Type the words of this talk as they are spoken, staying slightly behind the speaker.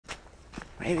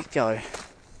Here we go. I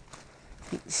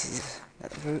think this is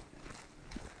that the route.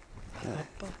 No,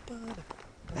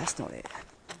 that's not it.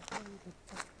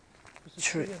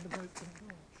 True.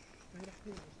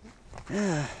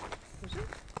 Yeah.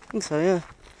 I think so, yeah.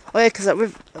 Oh yeah, because that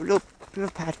little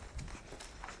river pad.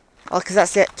 Oh, because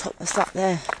that's it, top, that's up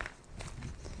there.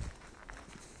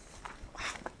 Wow.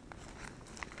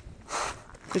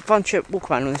 We've gone to walk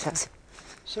around on this house.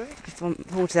 Sorry?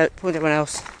 Point everyone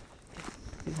else.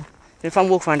 Been a fun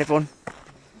walk around, everyone.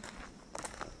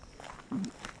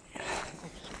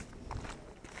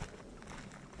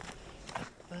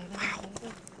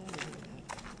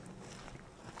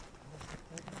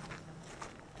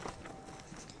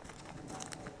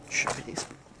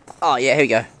 Oh yeah, here we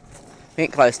go. We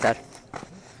ain't close, Dad.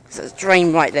 There's a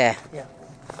drain right there. Yeah.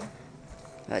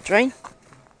 That drain?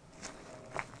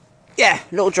 Yeah,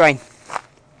 little drain.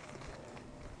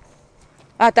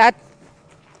 Ah, Dad.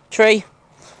 Tree.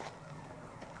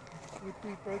 Would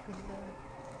be broken down.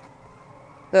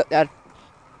 Look, Dad.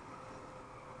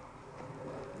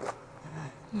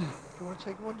 Do you want to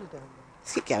take a wander down?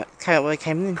 Let's keep going. Carry out where we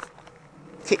came in.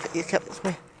 Keep this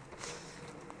way.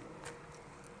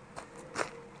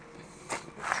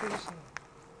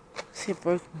 See it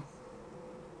broken.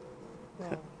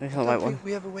 Well, There's I not don't right think one.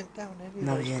 we ever went down any of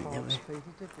No, those we didn't, paths, did we?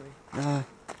 Peter, did we? No.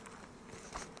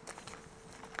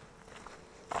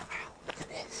 Wow, look at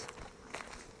this.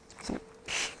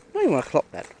 Not even 1 o'clock,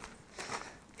 Dad.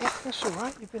 Yeah, that's all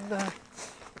right. You've been.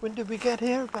 When did we get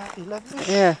here? About 11ish?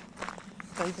 Yeah.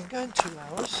 They've been going 2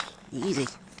 hours. Easy.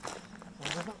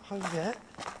 And we're not home yet.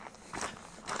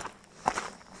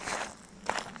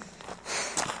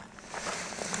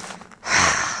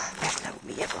 Best help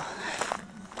me ever.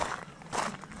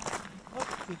 Oh,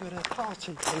 we got a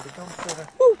party. We've gone for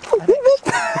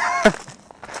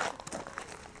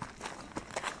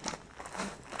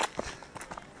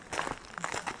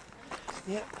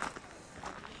Yep.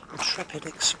 Intrepid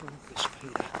explorers,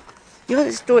 Peter. You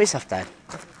want to enjoy yourself, Dad?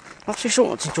 I'm too short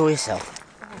not to enjoy yourself.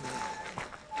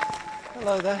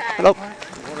 Hello there. Hello.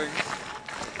 Good morning.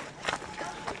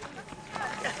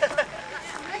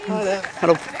 Hi there.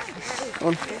 Hello. Come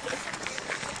on.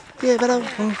 Yeah, hello.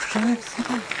 Hello.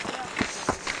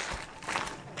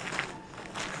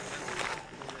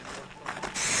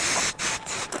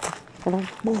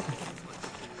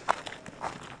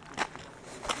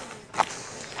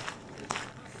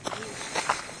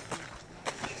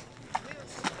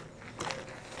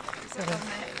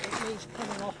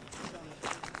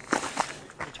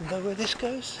 Do you know where this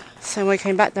goes? Same way I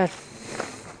came back, Dad.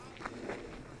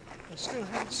 I still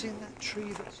haven't seen that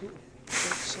tree that sort of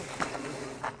breaks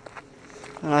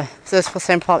off. I know. So it's the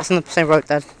same part, it's on the same road,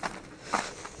 Dad.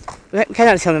 We came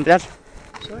down this hill, remember, Dad?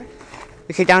 Sorry?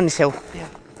 We came down this hill. Yeah.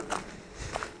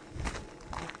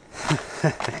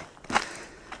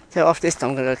 So after this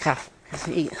time I'm going to go to a cafe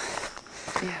and eat.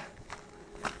 Yeah.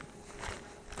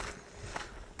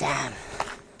 Damn.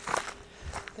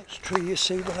 Next tree you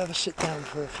see, we'll have a sit down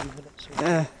for a few minutes.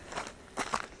 Yeah.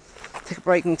 Take a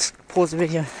break and pause the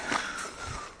video.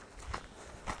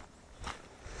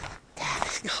 Damn,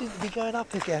 You seem to be going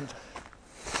up again.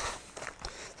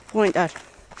 point, Dad.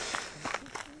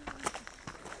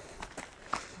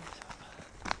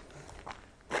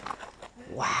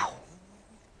 Wow.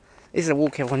 This is a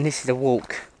walk, everyone. This is a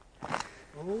walk.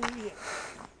 Oh yeah.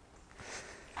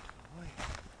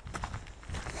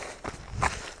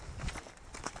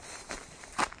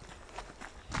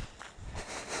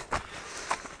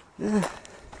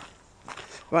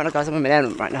 Right now, guys, I'm in my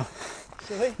element right now.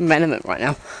 Sorry? I'm in my element right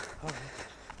now.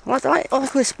 Oh, I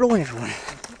like exploring, everyone.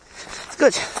 It's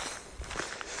good.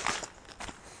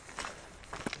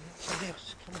 somebody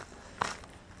else, come on.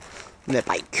 The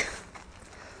bike.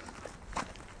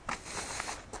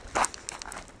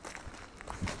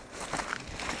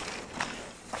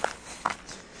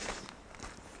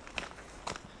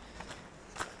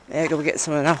 There we go, we'll get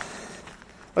some of now.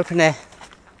 Open there.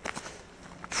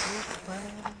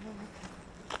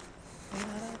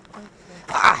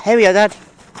 Ah, here we are, Dad.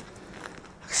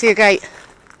 I can see a gate.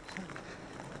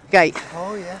 Gate.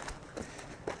 Oh yeah.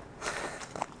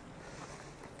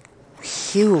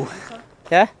 Phew.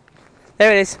 Yeah?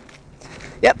 There it is.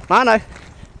 Yep, I know.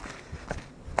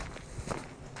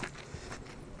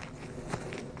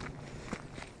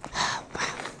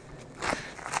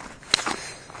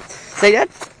 See, Dad?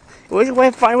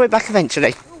 We'll find a way back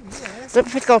eventually. Oh yeah. Don't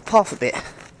forget to go off a bit.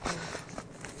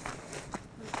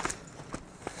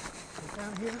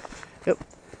 Down here. Yep.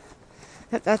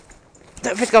 Yep, Dad.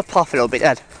 Don't forget to go off a little bit,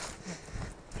 Dad.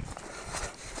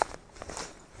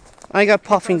 I go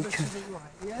puffing. Over to the right,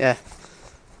 yeah? Yeah.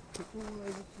 All over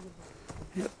to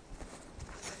the right.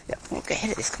 Yep. on, get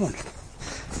ahead of this, come on.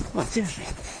 Come on, seriously.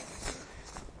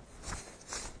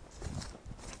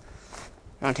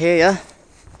 Around here, yeah?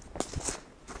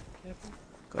 Careful.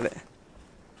 Got it.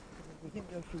 We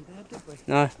didn't go through there, did we?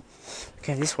 No.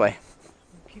 Okay, this way.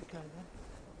 We'll keep going then.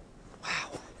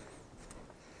 Wow.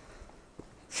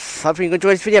 Hope you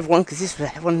enjoyed this video, everyone, because this was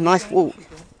one nice walk.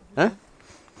 Huh?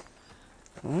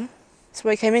 Huh? That's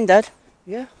where I came in, Dad.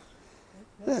 Yeah.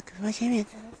 Look, where I came in.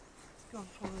 Go and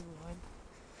follow the line.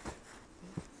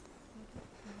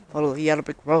 Follow the yellow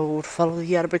brick road, follow the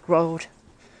yellow brick road.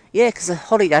 Yeah, because of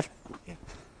Holly, Dad. Yeah.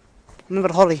 Remember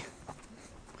the Holly.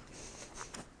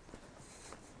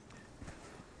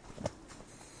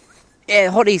 Yeah,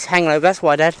 Holly's hanging over, that's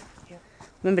why, Dad. Yeah.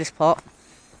 Remember this part.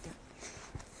 Yeah.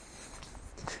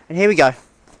 And here we go.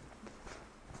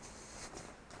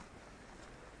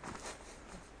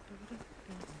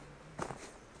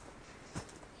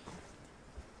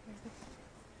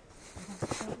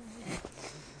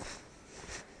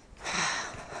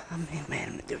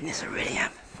 Man, I'm doing this already,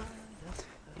 am.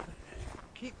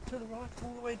 Keep to the right,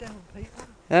 all the way down, Peter.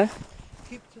 Huh?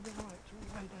 Keep to the right, all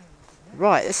the way down. Yeah?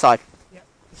 Right, this side. Yeah,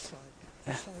 this side.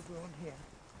 Yeah. This side we're on here.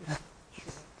 This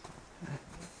short.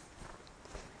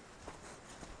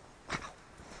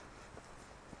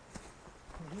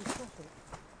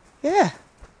 Yeah.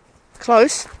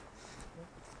 Close.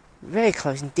 Very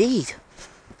close indeed.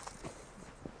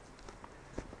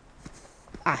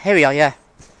 Ah, here we are, yeah.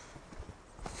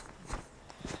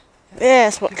 Yeah,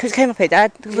 that's what came up here,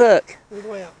 Dad. Look. All the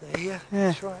way up there, yeah. Yeah.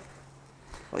 That's right.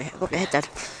 Got your head, Dad.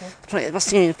 I'm trying to get as much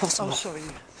scenery as possible. Oh, sorry.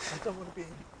 I don't want to be...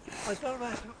 I don't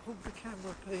want to hold the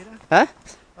camera, Peter. Huh?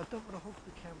 I don't want to hold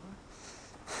the camera.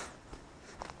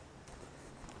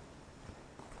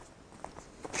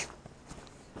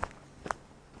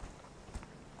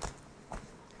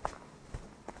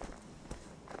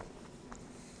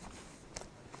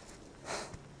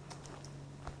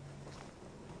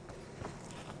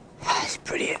 That's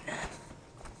brilliant.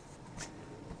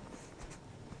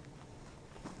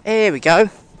 Here we go.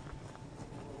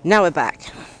 Now we're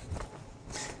back.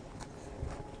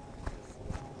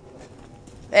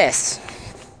 Yes.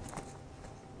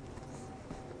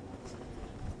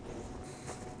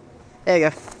 There we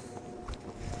go.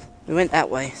 We went that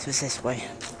way, so it's this way.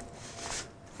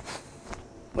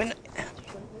 When so.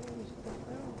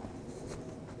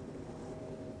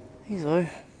 There's a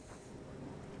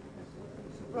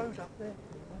road up there.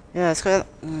 Yeah, let's go.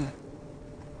 Do we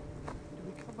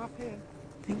come up here?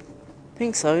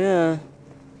 Think so, yeah.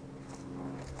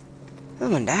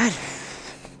 Come on, Dad.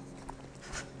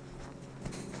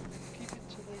 Keep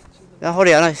it to the Yeah, hold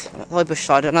it, I know. High bush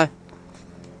side, I know.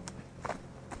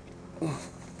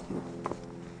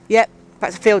 Yep,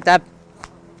 back to the field, Dad.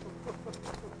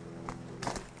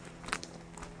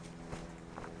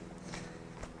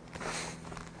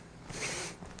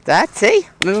 Dad, see?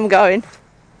 Remember I'm going.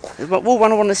 We'll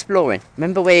run on exploring.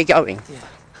 Remember where you're going. Yeah.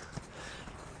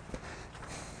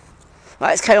 Right,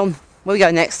 let's carry on. Where we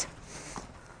go next?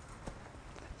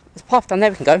 There's a path down there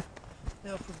we can go.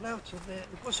 Now from Loughton there,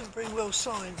 it wasn't very well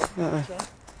signed.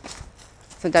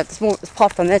 So Dad, there's a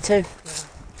path down there too. Yeah.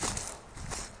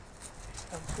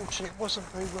 Unfortunately, it wasn't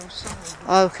very well signed.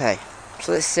 Okay,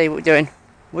 so let's see what we're doing.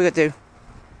 What are we going to do?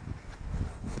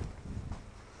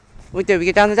 What do we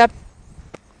go down there, Dad?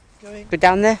 Going? Go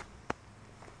down there?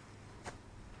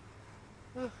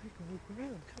 Oh, you can walk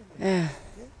around, can't you? Yeah.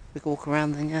 Yeah. We can walk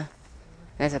around then, yeah.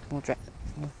 There's more flies.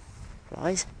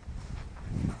 There's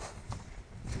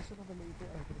another little bit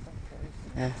over the back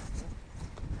there. Yeah.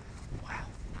 Wow.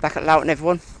 Back at Loughton,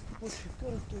 everyone. What you've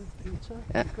got to do, Peter,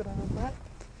 Yeah. you've got to have a map,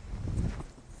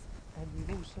 and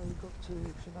you've also got to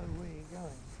know where you're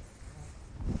going.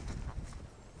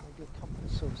 Maybe a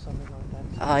compass or something like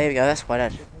that. Oh, here we go, that's why,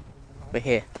 Dad. We're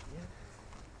here. Yeah.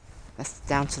 That's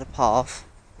down to the path.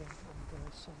 Yeah,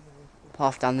 and somewhere.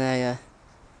 Path down there, yeah.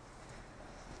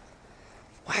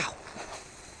 Wow.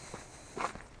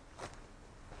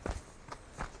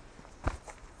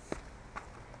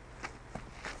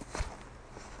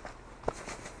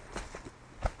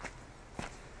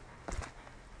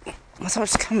 That's how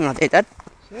much the cameraman idea, Dad.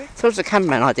 See? So much the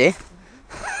cameraman idea. So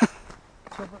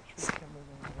much for the camera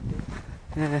idea.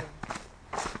 Yeah.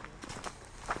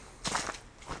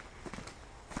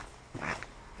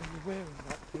 When you're wearing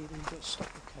that, Peter, you get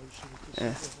stuck occasionally.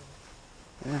 Yeah. Sort of,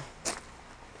 Yeah.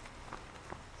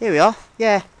 Here we are,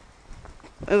 yeah.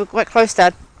 We're quite close,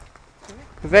 Dad.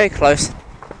 We're very close.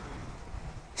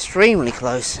 Extremely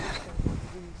close.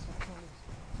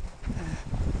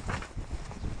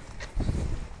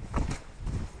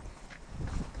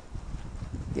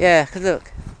 Yeah, 'cause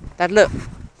look. Dad, look.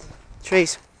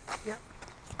 Trees. Yeah.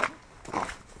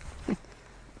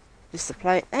 This is the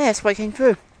plate. Yeah, that's why I came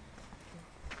through.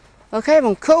 Okay,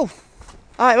 everyone, cool.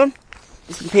 Alright, everyone.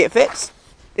 This has been Peter Phipps.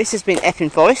 This has been Epping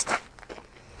Forest.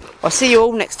 I'll see you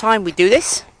all next time we do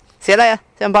this. See you later.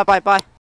 Say bye bye bye.